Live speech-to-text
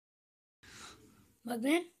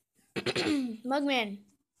Mugman? Mugman.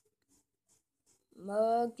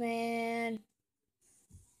 Mugman.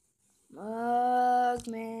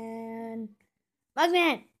 Mugman.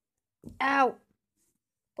 Mugman! Ow!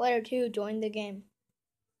 Player 2 joined the game.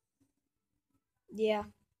 Yeah.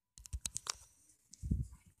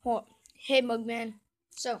 Hey Mugman.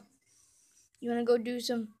 So, you wanna go do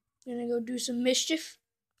some mischief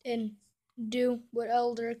and do what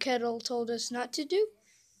Elder Kettle told us not to do?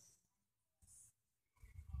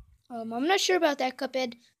 I'm not sure about that,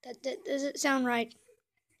 Cuphead. That doesn't sound right.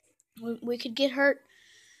 We could get hurt,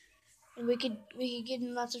 and we could get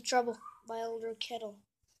in lots of trouble by Elder Kettle.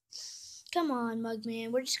 Come on,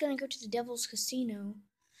 Mugman. We're just gonna go to the Devil's Casino.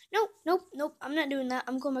 Nope. I'm not doing that.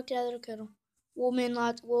 I'm going back to Elder Kettle. We'll win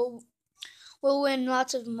lots. We'll win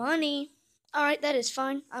lots of money. All right, that is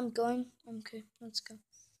fine. I'm going. Okay, let's go.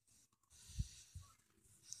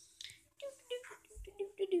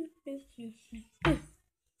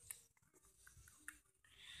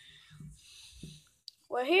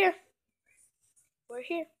 We're here. We're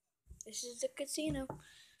here. This is the casino.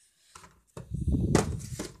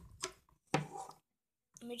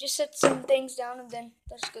 Let me just set some things down and then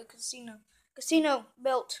let's go casino. Casino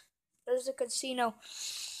built. There's the casino.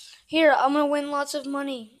 Here, I'm gonna win lots of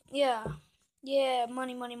money. Yeah,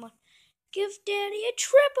 money. Give Daddy a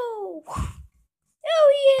triple.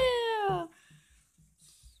 Oh yeah.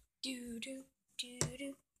 Do.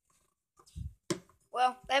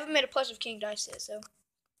 Well, I haven't made a plush of King Dice yet, so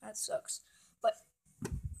that sucks. But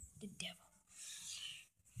the devil.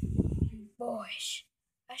 Boys,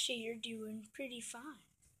 actually you're doing pretty fine.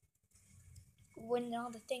 Winning all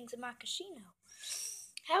the things in my casino.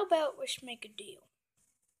 How about we make a deal?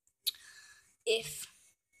 If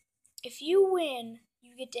you win,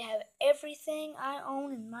 you get to have everything I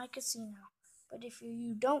own in my casino. But if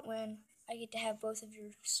you don't win, I get to have both of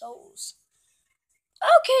your souls.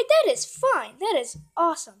 Okay, that is fine. That is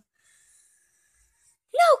awesome.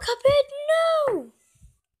 No, Cuphead, no!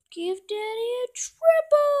 Give Daddy a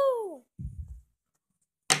triple!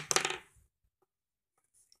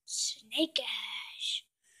 Snake Ash.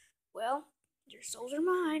 Well, your souls are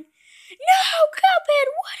mine. No, Cuphead,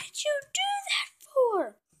 what did you do that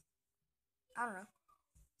for? I don't know.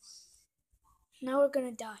 Now we're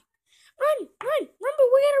gonna die. Run! Remember,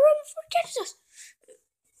 we gotta run before he catches us.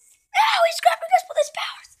 Ow, he's grabbing us with his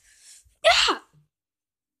powers. Ah!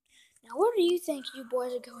 Now where do you think you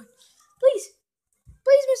boys are going? Please,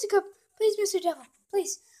 Mr. Cup. Please, Mr. Devil.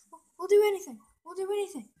 Please, we'll do anything. We'll do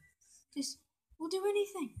anything. We'll do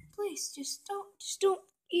anything. Please, just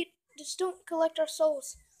don't collect our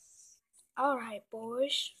souls. All right,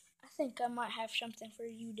 boys. I think I might have something for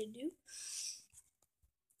you to do.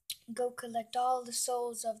 Go collect all the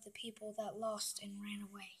souls of the people that lost and ran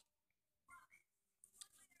away.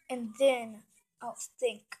 And then I'll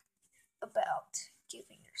think about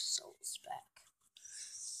giving your souls back.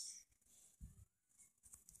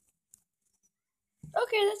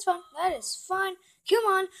 Okay, that's fine. That is fine. Come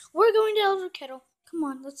on, we're going to Elder Kettle. Come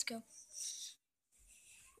on, let's go.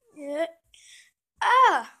 Yeah.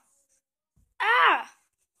 Ah!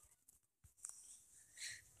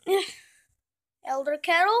 Elder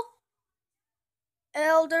Kettle?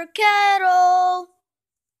 Elder Kettle!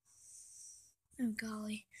 Oh,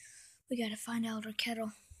 golly. We gotta find Elder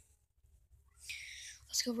Kettle.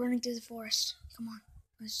 Let's go running through the forest. Come on.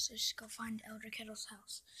 Let's just go find Elder Kettle's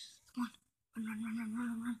house. Come on.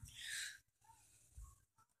 Run.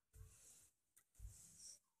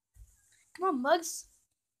 Come on, Mugs.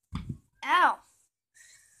 Ow.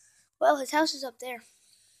 Well, his house is up there.